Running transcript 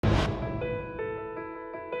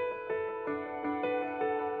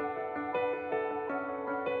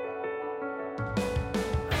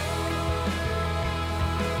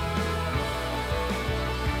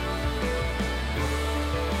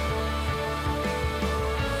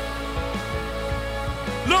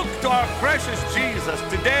Look to our precious Jesus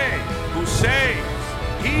today, who saves,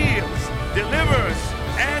 heals, delivers,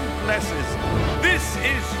 and blesses. This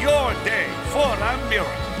is your day for a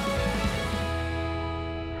miracle.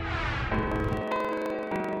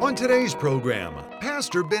 On today's program,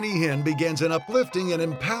 Pastor Benny Hinn begins an uplifting and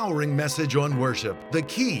empowering message on worship, the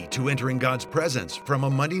key to entering God's presence, from a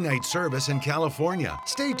Monday night service in California.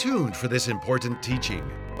 Stay tuned for this important teaching.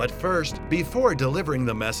 But first, before delivering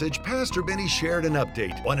the message, Pastor Benny shared an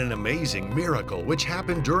update on an amazing miracle which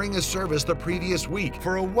happened during a service the previous week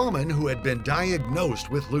for a woman who had been diagnosed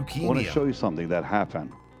with leukemia. I want to show you something that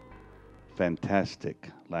happened. Fantastic,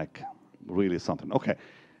 like really something. Okay,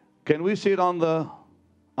 can we see it on the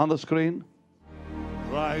screen?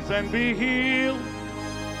 Rise and be healed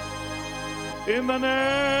in the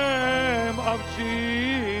name of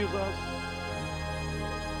Jesus.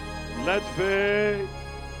 Let faith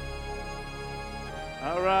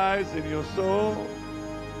arise in your soul.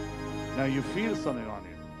 Now you feel something on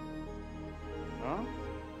you. Huh?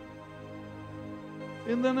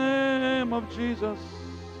 In the name of Jesus,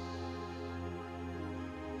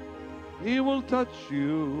 He will touch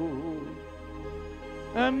you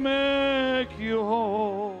and make you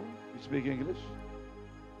whole. You speak English?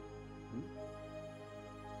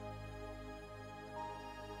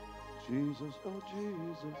 Jesus, oh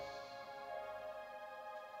Jesus.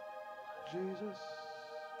 Jesus.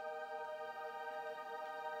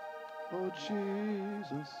 Oh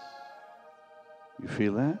Jesus. You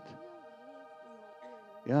feel that?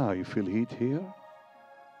 Yeah, you feel heat here.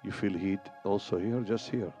 You feel heat also here, just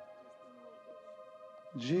here.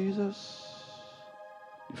 Jesus.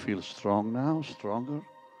 You feel strong now, stronger?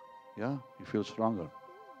 Yeah, you feel stronger.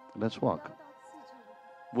 Let's walk.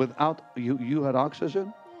 Without, you had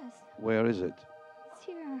oxygen? Yes. Where is it? It's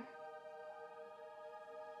here.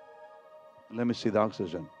 Let me see the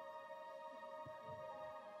oxygen.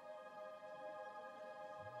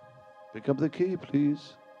 Pick up the key,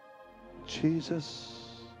 please.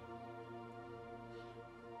 Jesus.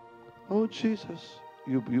 Oh, Jesus.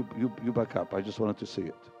 You back up. I just wanted to see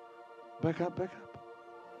it. Back up, back up.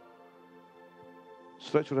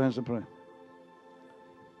 Stretch your hands and pray.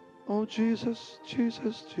 Oh, Jesus,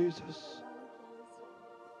 Jesus, Jesus.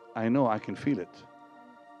 I know I can feel it.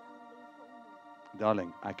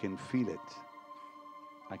 Darling, I can feel it.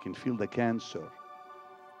 I can feel the cancer.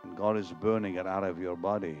 And God is burning it out of your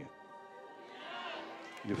body.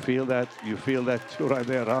 You feel that? You feel that too right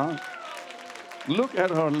there, huh? Look at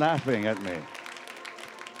her laughing at me.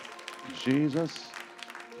 Jesus,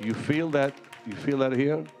 you feel that? You feel that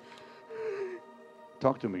here?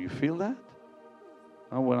 Talk to me. You feel that?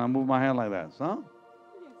 Oh, when I move my hand like that, huh?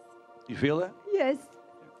 Yes. You feel that? Yes.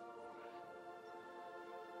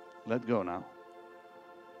 Let go now.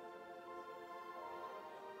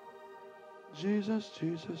 Jesus,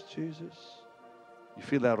 Jesus, Jesus. You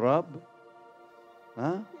feel that rub?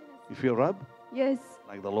 Huh? You feel rub? Yes.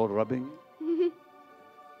 Like the Lord rubbing you?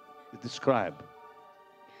 Describe.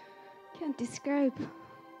 Can't describe.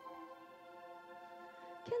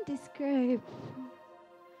 Can't describe.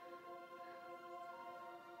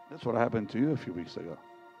 That's what happened to you a few weeks ago.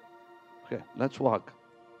 Okay, let's walk.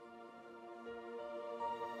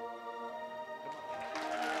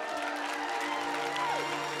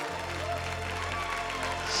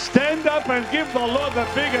 Stand up and give the Lord the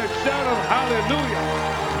biggest shout of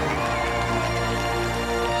hallelujah.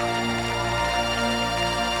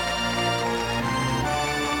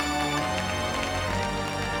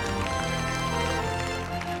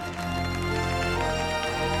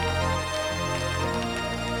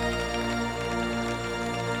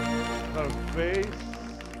 Her face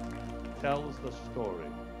tells the story.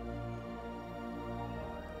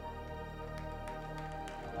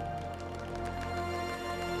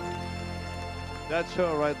 That's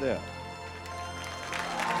her right there.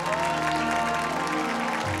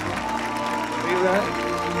 See that?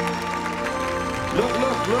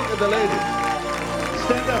 Look at the lady.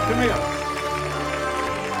 Stand up, come here.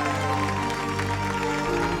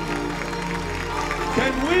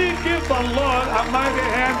 Can we give the Lord a mighty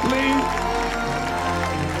hand, please?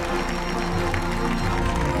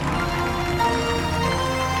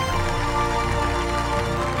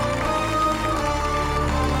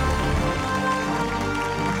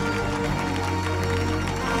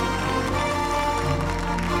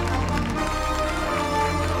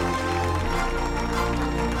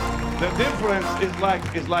 The difference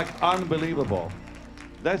is like unbelievable.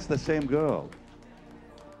 That's the same girl.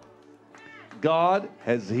 God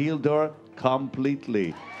has healed her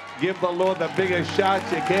completely. Give the Lord the biggest shout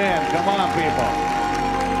you can. Come on, people.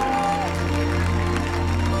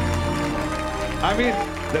 I mean,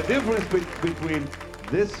 the difference between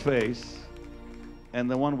this face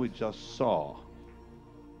and the one we just saw.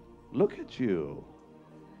 Look at you.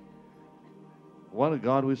 What a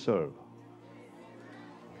God we serve.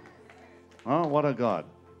 Huh? What a God.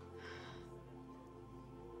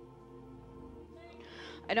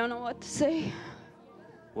 I don't know what to say.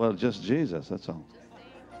 Well, just Jesus, that's all.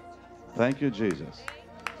 Thank you, Jesus.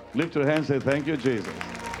 Lift your hands and say, thank you, Jesus.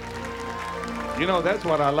 You know, that's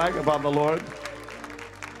what I like about the Lord.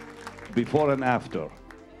 Before and after.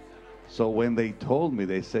 So when they told me,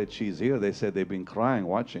 they said she's here, they said they've been crying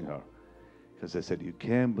watching her. Because they said, you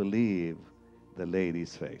can't believe the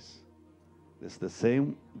lady's face. It's the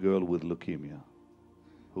same girl with leukemia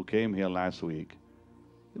who came here last week.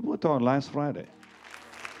 It went on last Friday.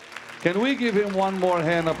 Can we give him one more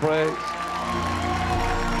hand of praise?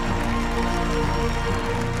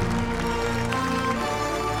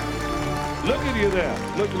 Look at you there.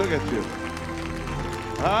 Look at you.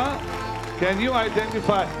 Huh? Can you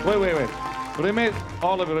identify? Wait. Remain,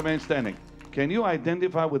 all of you remain standing. Can you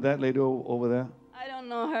identify with that lady over there? I don't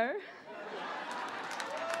know her.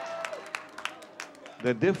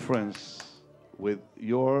 The difference with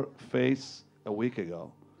your face a week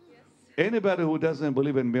ago. Anybody who doesn't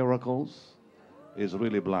believe in miracles is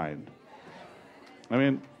really blind. I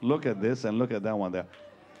mean, look at this and look at that one there.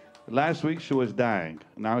 Last week she was dying.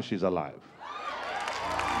 Now she's alive.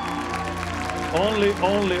 Only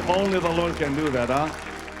the Lord can do that, huh?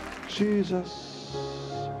 Jesus.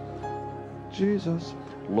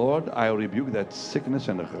 Lord, I rebuke that sickness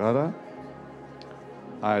in Ghara.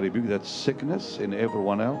 I rebuke that sickness in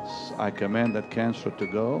everyone else. I command that cancer to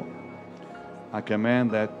go. I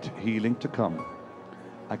command that healing to come.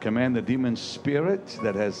 I command the demon spirit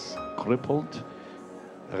that has crippled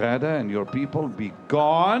Ghada and your people be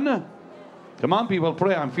gone. Come on, people,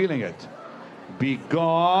 pray. I'm feeling it. Be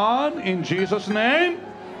gone in Jesus' name.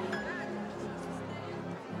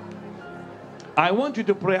 I want you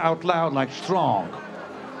to pray out loud like strong.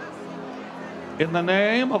 In the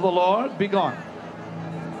name of the Lord, be gone.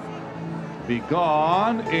 Be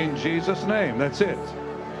gone in Jesus' name. That's it.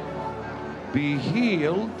 Be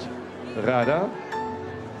healed, Ghada.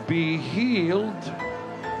 Be healed,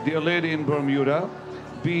 dear lady in Bermuda.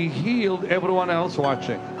 Be healed, everyone else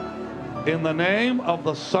watching. In the name of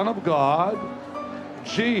the Son of God,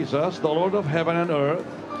 Jesus, the Lord of heaven and earth,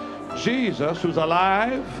 Jesus who's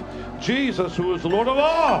alive, Jesus who is Lord of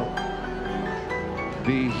all,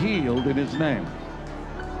 be healed in his name.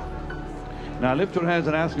 Now lift your hands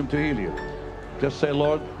and ask him to heal you. Just say,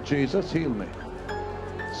 Lord Jesus, heal me.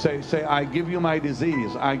 Say, I give you my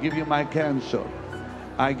disease. I give you my cancer.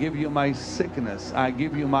 I give you my sickness. I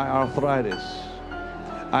give you my arthritis.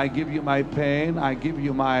 I give you my pain. I give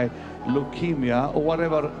you my leukemia or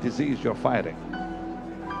whatever disease you're fighting.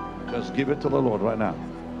 Just give it to the Lord right now.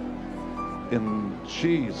 In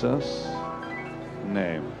Jesus'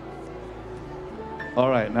 name. All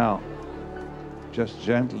right, now, just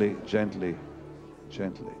gently.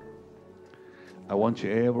 I want you,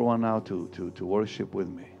 everyone now, to worship with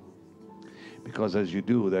me. Because as you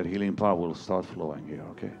do, that healing power will start flowing here,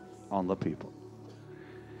 okay? On the people.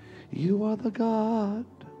 You are the God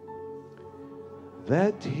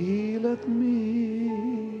that healeth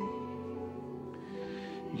me.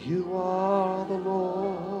 You are the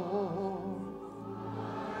Lord.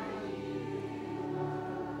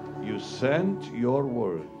 You sent your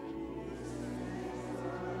word.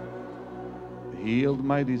 Healed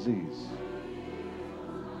my disease.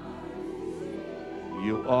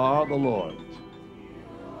 You are the Lord.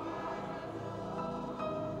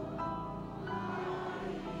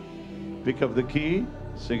 Pick up the key,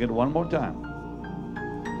 sing it one more time.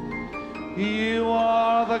 You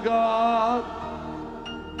are the God.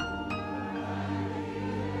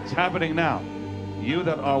 It's happening now. You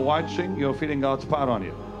that are watching, you're feeling God's power on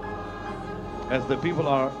you. As the people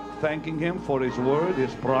are thanking him for his word,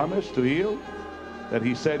 his promise to heal, that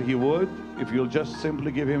he said he would, if you'll just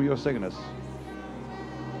simply give him your sickness.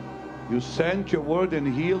 You sent your word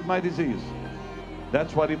and healed my disease.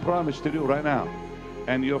 That's what he promised to do right now.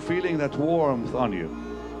 And you're feeling that warmth on you.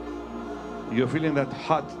 You're feeling that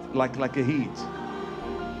hot, like a heat.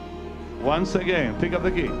 Once again, pick up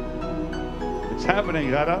the key. It's happening,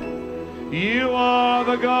 Ghada. You are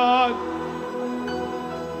the God.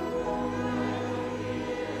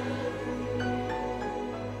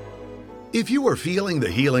 If you are feeling the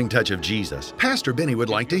healing touch of Jesus, Pastor Benny would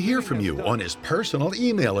like to hear from you on his personal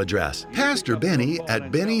email address,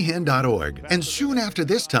 pastorbenny@bennyhinn.org. And soon after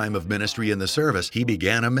this time of ministry in the service, he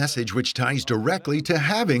began a message which ties directly to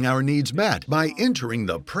having our needs met by entering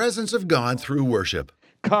the presence of God through worship.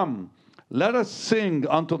 Come, let us sing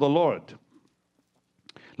unto the Lord.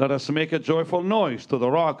 Let us make a joyful noise to the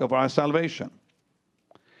rock of our salvation.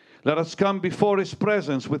 Let us come before his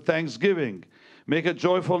presence with thanksgiving. Make a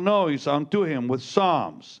joyful noise unto him with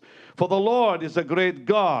psalms. For the Lord is a great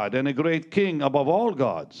God and a great King above all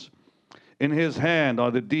gods. In his hand are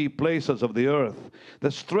the deep places of the earth. The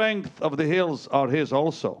strength of the hills are his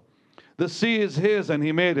also. The sea is his, and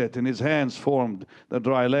he made it, and his hands formed the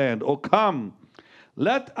dry land. O come,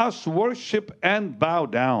 let us worship and bow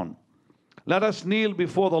down. Let us kneel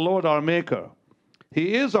before the Lord our Maker.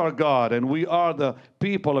 He is our God, and we are the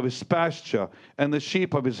people of his pasture and the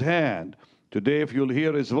sheep of his hand. Today, if you'll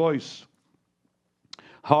hear his voice,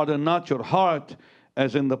 harden not your heart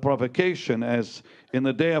as in the provocation, as in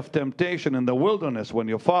the day of temptation in the wilderness, when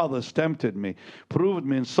your fathers tempted me, proved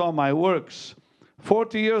me, and saw my works.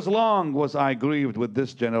 40 years long was I grieved with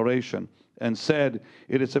this generation, and said,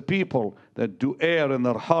 it is a people that do err in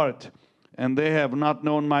their heart, and they have not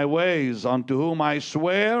known my ways, unto whom I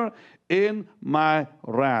swear in my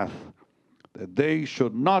wrath, that they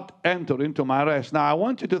should not enter into my rest. Now, I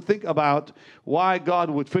want you to think about why God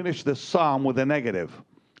would finish this psalm with a negative.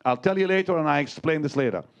 I'll tell you later, and I explain this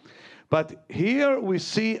later. But here we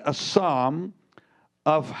see a psalm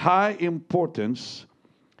of high importance,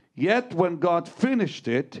 yet when God finished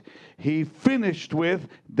it, he finished with,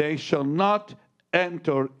 they shall not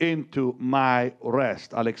enter into my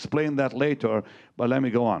rest. I'll explain that later, but let me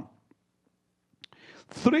go on.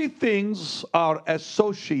 Three things are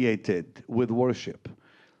associated with worship: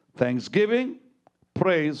 thanksgiving,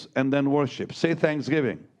 praise, and then worship. Say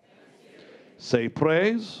thanksgiving. Say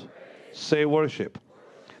praise. Say worship.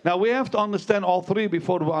 Now we have to understand all three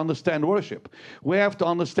before we understand worship. We have to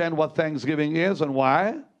understand what thanksgiving is and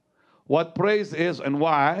why, what praise is and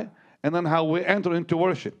why, and then how we enter into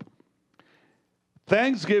worship.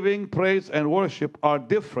 Thanksgiving, praise, and worship are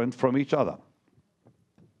different from each other,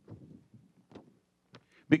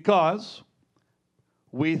 because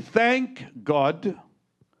we thank God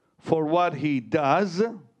for what he does.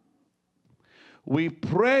 We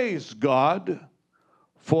praise God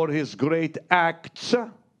for his great acts,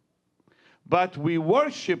 but we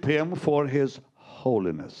worship him for his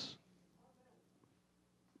holiness.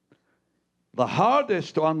 The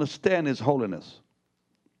hardest to understand is holiness,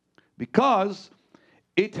 because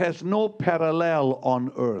it has no parallel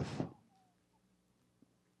on earth.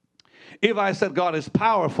 If I said God is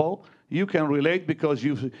powerful, you can relate, because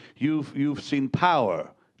you've seen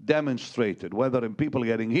power demonstrated, whether in people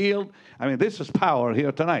getting healed. I mean, this is power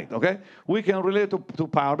here tonight, okay? We can relate to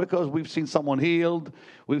power because we've seen someone healed,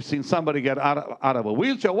 we've seen somebody get out of a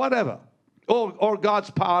wheelchair, whatever, or God's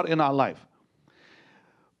power in our life.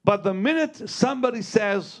 But the minute somebody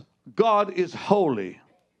says God is holy,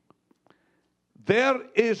 there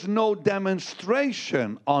is no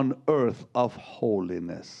demonstration on earth of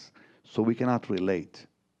holiness. So we cannot relate.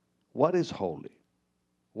 What is holy?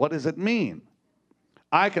 What does it mean?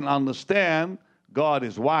 I can understand God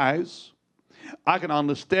is wise. I can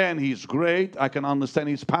understand he's great. I can understand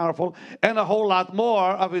he's powerful. And a whole lot more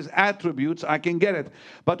of his attributes, I can get it.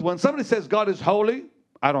 But when somebody says God is holy,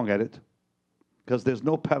 I don't get it, because there's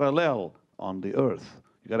no parallel on the earth.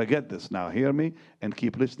 You got to get this now. Hear me and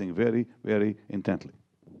keep listening very, very intently.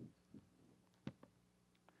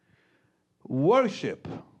 Worship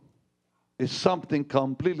is something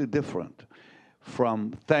completely different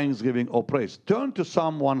from thanksgiving or praise. Turn to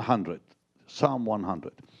Psalm 100. Psalm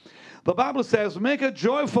 100. The Bible says, make a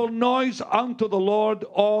joyful noise unto the Lord,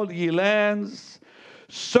 all ye lands.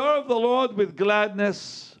 Serve the Lord with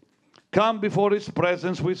gladness. Come before his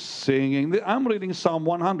presence with singing. I'm reading Psalm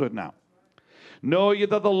 100 now. Know ye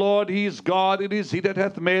that the Lord, he is God. It is he that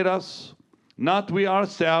hath made us, not we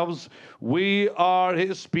ourselves. We are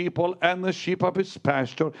his people and the sheep of his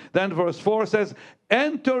pasture. Then verse 4 says,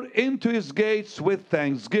 enter into his gates with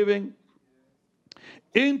thanksgiving,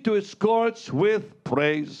 into his courts with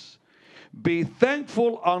praise. Be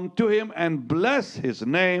thankful unto him and bless his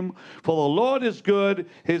name. For the Lord is good,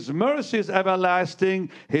 his mercy is everlasting,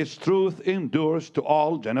 his truth endures to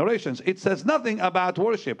all generations. It says nothing about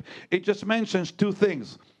worship. It just mentions two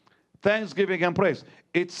things: thanksgiving and praise.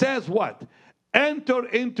 It says what? Enter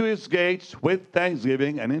into his gates with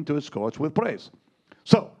thanksgiving and into his courts with praise.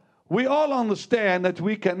 So, we all understand that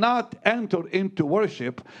we cannot enter into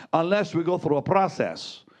worship unless we go through a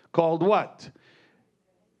process called what?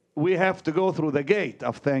 We have to go through the gate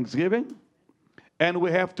of thanksgiving, and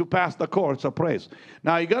we have to pass the courts of praise.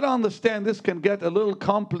 Now, you got to understand, this can get a little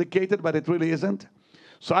complicated, but it really isn't.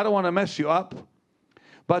 So I don't want to mess you up.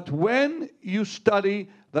 But when you study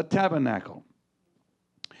the tabernacle,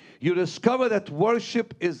 you discover that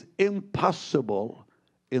worship is impossible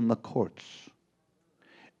in the courts.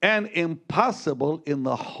 and impossible in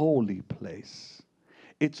the holy place.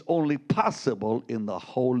 It's only possible in the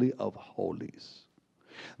Holy of Holies.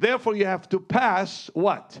 Therefore, you have to pass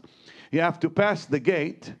what? You have to pass the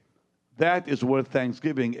gate. That is where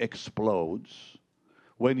thanksgiving explodes.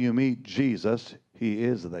 When you meet Jesus, He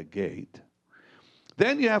is the gate.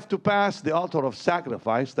 Then you have to pass the altar of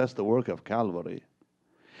sacrifice. That's the work of Calvary.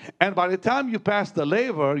 And by the time you pass the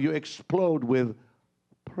laver, you explode with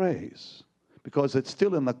praise, because it's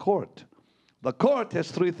still in the court. The court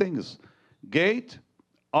has three things: gate,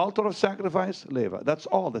 altar of sacrifice, laver. That's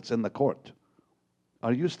all that's in the court.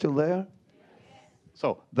 Are you still there?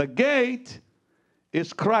 So the gate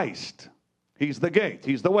is Christ. He's the gate.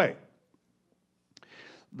 He's the way.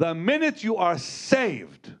 The minute you are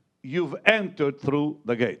saved, you've entered through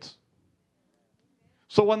the gates.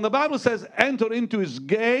 So when the Bible says enter into His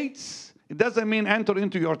gates, it doesn't mean enter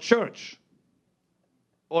into your church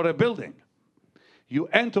or a building. You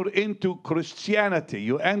enter into Christianity.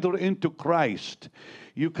 You enter into Christ.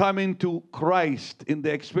 You come into Christ in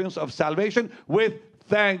the experience of salvation with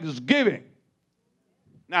thanksgiving.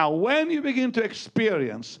 Now, when you begin to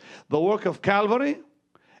experience the work of Calvary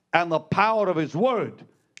and the power of His Word,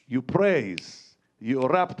 you praise. You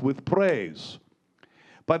erupt with praise.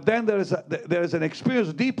 But then there is an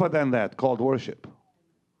experience deeper than that called worship.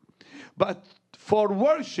 But for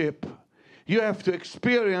worship, you have to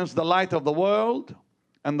experience the light of the world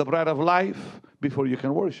and the bread of life before you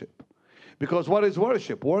can worship. Because what is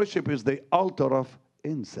worship? Worship is the altar of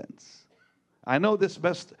incense. I know this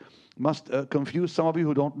must confuse some of you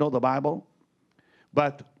who don't know the Bible,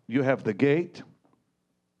 but you have the gate,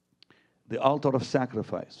 the altar of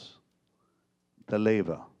sacrifice, the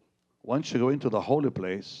laver. Once you go into the holy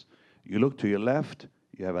place, you look to your left,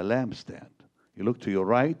 you have a lampstand. You look to your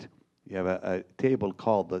right, you have a table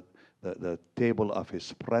called the table of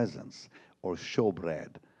His presence, or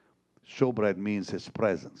showbread. Showbread means His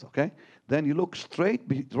presence, okay? Then you look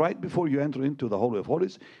right before you enter into the Holy of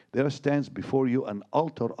Holies, there stands before you an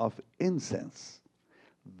altar of incense.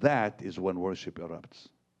 That is when worship erupts.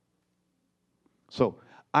 So,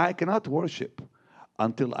 I cannot worship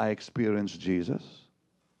until I experience Jesus,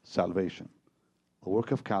 salvation, the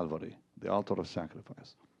work of Calvary, the altar of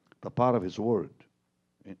sacrifice, the power of His Word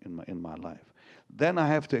in my life. Then I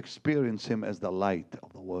have to experience Him as the light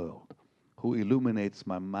of the world, who illuminates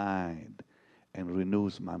my mind and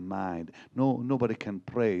renews my mind. Nobody can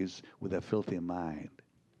praise with a filthy mind.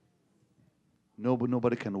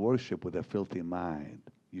 Nobody can worship with a filthy mind.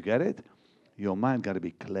 You get it? Your mind got to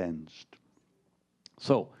be cleansed.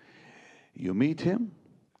 So, you meet Him.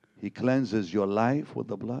 He cleanses your life with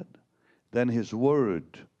the blood. Then His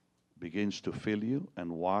Word begins to fill you and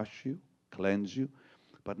wash you, cleanse you.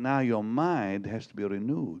 But now your mind has to be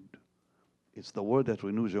renewed. It's the Word that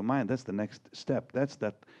renews your mind. That's the next step. That's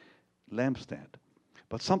that lampstand.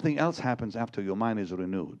 But something else happens after your mind is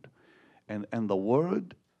renewed. And the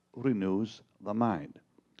Word renews the mind.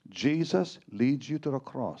 Jesus leads you to the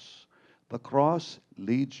cross. The cross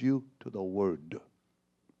leads you to the Word.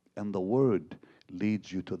 And the Word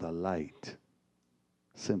leads you to the light.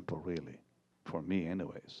 Simple, really. For me,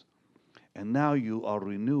 anyways. And now you are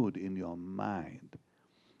renewed in your mind.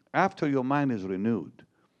 After your mind is renewed,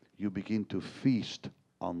 you begin to feast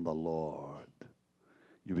on the Lord.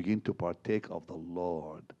 You begin to partake of the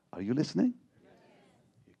Lord. Are you listening?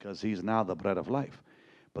 Because He's now the bread of life.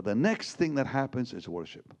 But the next thing that happens is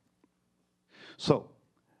worship. So,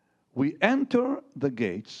 we enter the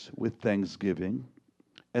gates with thanksgiving.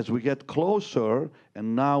 As we get closer,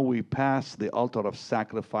 and now we pass the altar of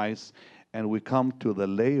sacrifice, and we come to the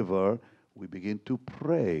laver, we begin to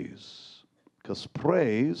praise. Because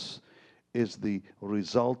praise is the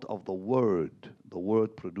result of the Word. The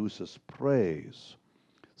Word produces praise.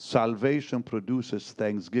 Salvation produces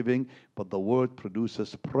thanksgiving, but the Word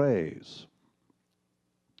produces praise.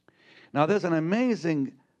 Now, there's an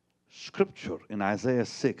amazing scripture in Isaiah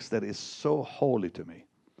 6 that is so holy to me.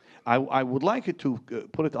 I would like you to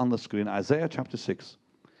put it on the screen, Isaiah chapter 6.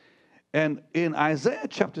 And in Isaiah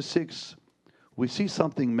chapter 6, we see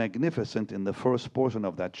something magnificent in the first portion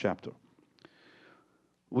of that chapter.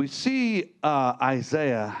 We see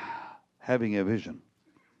Isaiah having a vision.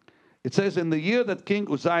 It says, in the year that King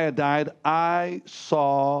Uzziah died, I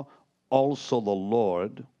saw also the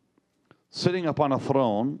Lord sitting upon a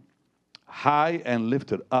throne, high and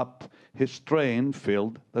lifted up. His train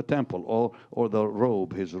filled the temple, or the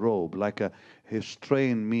robe, his robe. His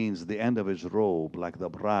train means the end of his robe, like the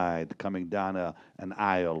bride coming down an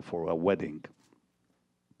aisle for a wedding.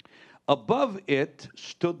 Above it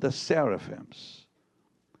stood the seraphims.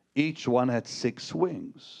 Each one had 6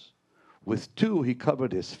 wings. With 2 he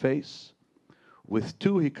covered his face. With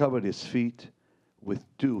 2 he covered his feet. With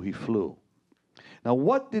 2 he flew. Now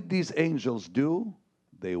what did these angels do?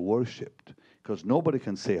 They worshiped. Because nobody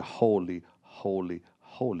can say holy, holy,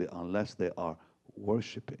 holy unless they are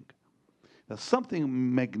worshiping. There's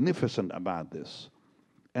something magnificent about this,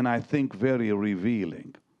 and I think very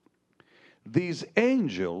revealing. These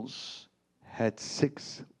angels had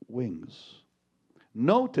 6 wings.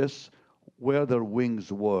 Notice where their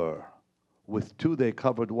wings were. With 2 they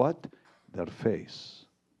covered what? Their face.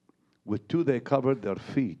 With 2 they covered their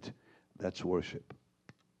feet. That's worship.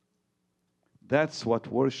 That's what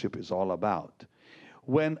worship is all about.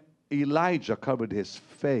 When Elijah covered his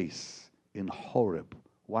face in Horeb,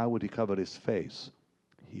 why would he cover his face?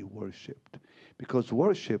 He worshiped. Because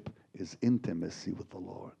worship is intimacy with the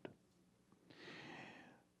Lord.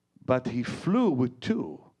 But he flew with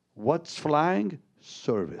 2. What's flying?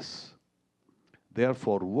 Service.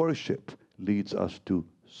 Therefore, worship leads us to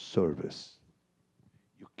service.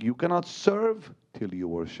 You cannot serve till you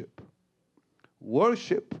worship.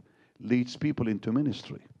 Worship leads people into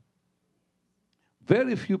ministry.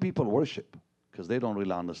 Very few people worship because they don't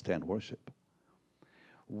really understand worship.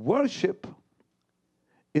 Worship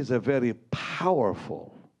is a very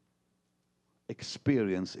powerful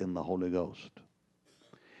experience in the Holy Ghost.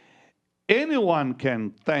 Anyone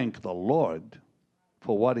can thank the Lord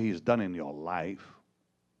for what He's done in your life.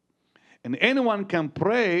 And anyone can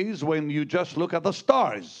praise when you just look at the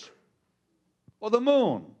stars, or the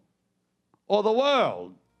moon, or the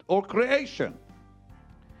world, or creation.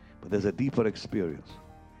 But there's a deeper experience.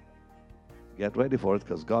 Get ready for it,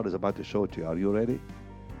 because God is about to show it to you. Are you ready?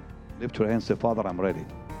 Lift your hands and say, Father, I'm ready.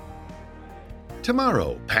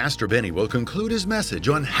 Tomorrow, Pastor Benny will conclude his message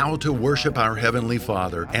on how to worship our Heavenly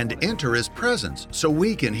Father and enter His presence so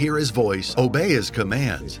we can hear His voice, obey His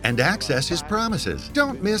commands, and access His promises.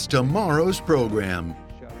 Don't miss tomorrow's program.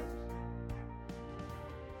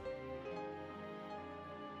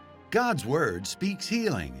 God's Word Speaks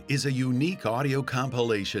Healing is a unique audio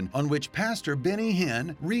compilation on which Pastor Benny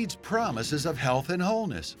Hinn reads promises of health and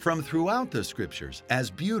wholeness from throughout the Scriptures as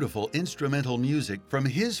beautiful instrumental music from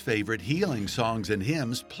his favorite healing songs and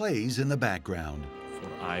hymns plays in the background. For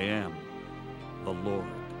I am the Lord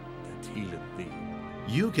that healeth thee.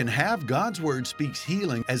 You can have God's Word Speaks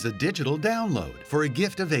Healing as a digital download for a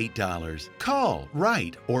gift of $8. Call,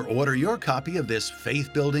 write, or order your copy of this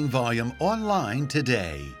faith-building volume online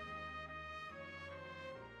today.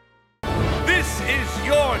 This is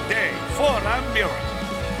your day for a miracle.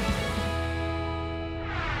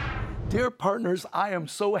 Dear partners, I am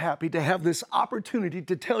so happy to have this opportunity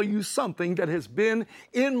to tell you something that has been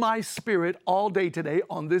in my spirit all day today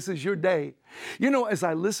on This Is Your Day. You know, as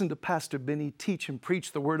I listen to Pastor Benny teach and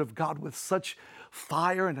preach the Word of God with such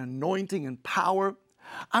fire and anointing and power,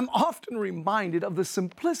 I'm often reminded of the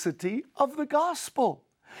simplicity of the gospel.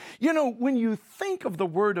 You know, when you think of the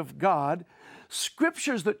Word of God,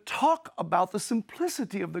 scriptures that talk about the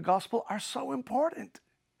simplicity of the gospel are so important.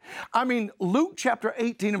 I mean, Luke chapter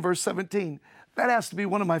 18 and verse 17, that has to be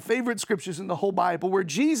one of my favorite scriptures in the whole Bible, where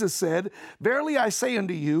Jesus said, "Verily I say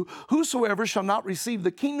unto you, whosoever shall not receive the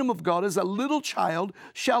kingdom of God as a little child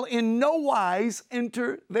shall in no wise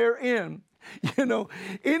enter therein." You know,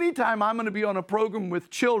 anytime I'm going to be on a program with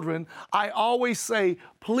children, I always say,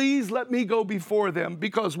 please let me go before them,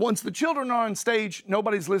 because once the children are on stage,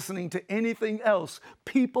 nobody's listening to anything else.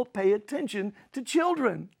 People pay attention to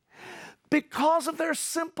children because of their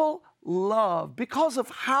simple love, because of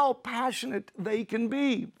how passionate they can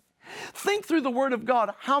be. Think through the Word of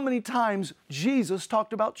God, how many times Jesus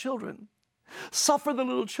talked about children. Suffer the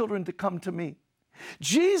little children to come to me.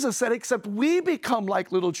 Jesus said, except we become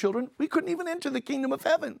like little children, we couldn't even enter the kingdom of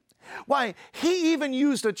heaven. Why, He even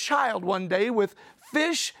used a child one day with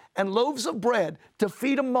fish and loaves of bread to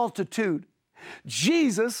feed a multitude.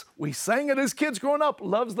 Jesus, we sang it as kids growing up,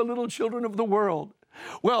 loves the little children of the world.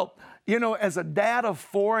 Well, you know, as a dad of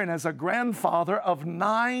 4 and as a grandfather of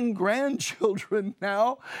 9 grandchildren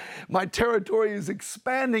now, my territory is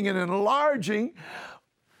expanding and enlarging.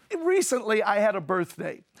 Recently, I had a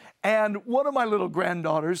birthday. And one of my little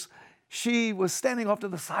granddaughters, she was standing off to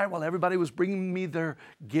the side while everybody was bringing me their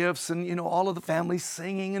gifts and, you know, all of the family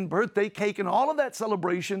singing and birthday cake and all of that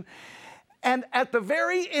celebration. And at the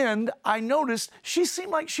very end, I noticed she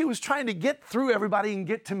seemed like she was trying to get through everybody and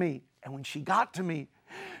get to me. And when she got to me,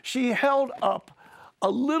 she held up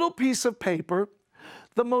a little piece of paper,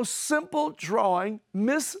 the most simple drawing,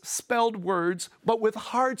 misspelled words, but with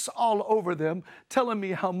hearts all over them, telling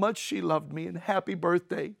me how much she loved me and happy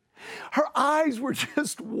birthday. Her eyes were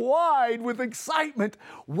just wide with excitement,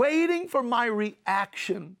 waiting for my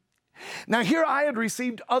reaction. Now, here I had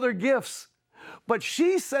received other gifts, But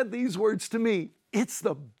she said these words to me, "It's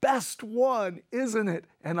the best one, isn't it?"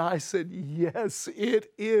 And I said, "Yes,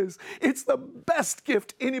 it is. It's the best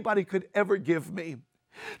gift anybody could ever give me."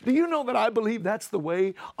 Do you know that I believe that's the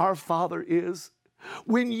way our Father is?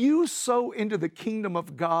 When you sow into the kingdom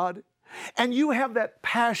of God, and you have that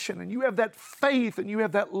passion, and you have that faith, and you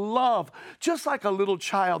have that love, just like a little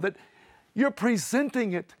child, that you're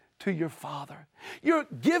presenting it to your Father. You're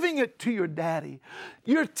giving it to your daddy.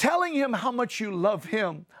 You're telling him how much you love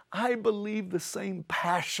him. I believe the same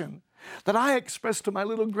passion that I expressed to my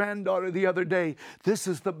little granddaughter the other day. This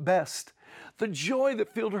is the best. The joy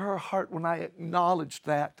that filled her heart when I acknowledged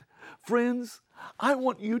that. Friends, I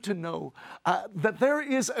want you to know that there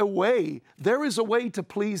is a way to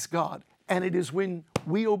please God, and it is when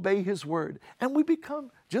we obey His word and we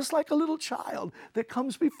become just like a little child that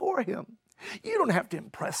comes before Him. You don't have to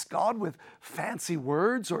impress God with fancy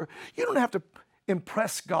words, or you don't have to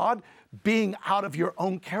impress God being out of your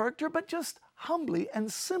own character, but just humbly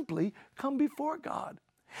and simply come before God.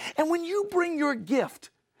 And when you bring your gift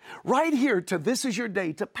right here to This Is Your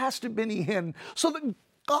Day, to Pastor Benny Hinn, so the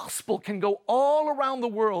gospel can go all around the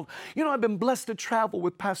world. You know, I've been blessed to travel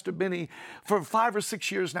with Pastor Benny for 5 or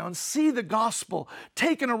 6 years now and see the gospel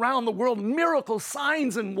taken around the world, miracles,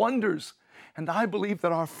 signs, and wonders. And I believe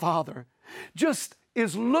that our Father just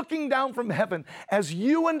is looking down from heaven as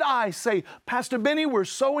you and I say, "Pastor Benny, we're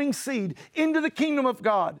sowing seed into the kingdom of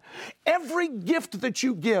God." Every gift that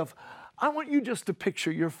you give, I want you just to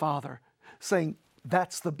picture your Father saying,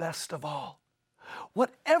 "That's the best of all."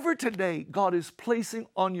 Whatever today God is placing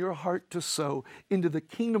on your heart to sow into the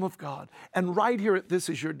kingdom of God, and right here at This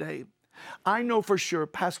Is Your Day, I know for sure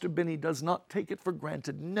Pastor Benny does not take it for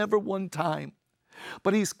granted, never one time.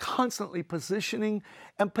 But he's constantly positioning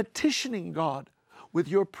and petitioning God with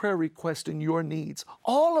your prayer request and your needs.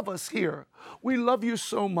 All of us here, we love you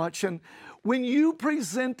so much. And when you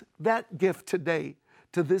present that gift today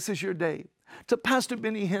to This Is Your Day, to Pastor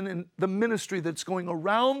Benny Hinn and the ministry that's going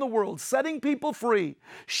around the world, setting people free,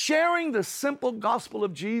 sharing the simple gospel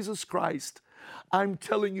of Jesus Christ, I'm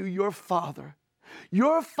telling you, your Father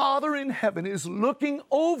in heaven is looking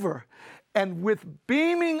over, and with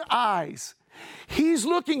beaming eyes, He's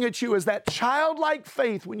looking at you as that childlike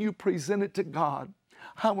faith when you present it to God.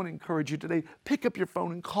 I want to encourage you today, pick up your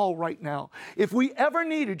phone and call right now. If we ever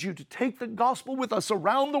needed you to take the gospel with us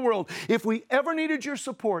around the world, if we ever needed your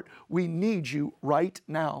support, we need you right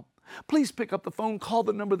now. Please pick up the phone, call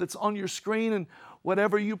the number that's on your screen, and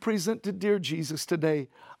whatever you present to dear Jesus today,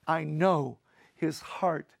 I know His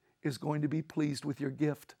heart is going to be pleased with your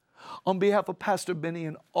gift. On behalf of Pastor Benny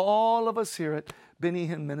and all of us here at Benny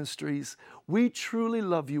Hinn Ministries, we truly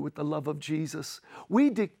love you with the love of Jesus.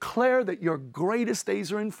 We declare that your greatest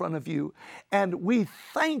days are in front of you, and we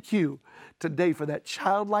thank you today for that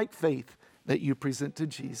childlike faith that you present to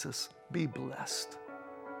Jesus. Be blessed.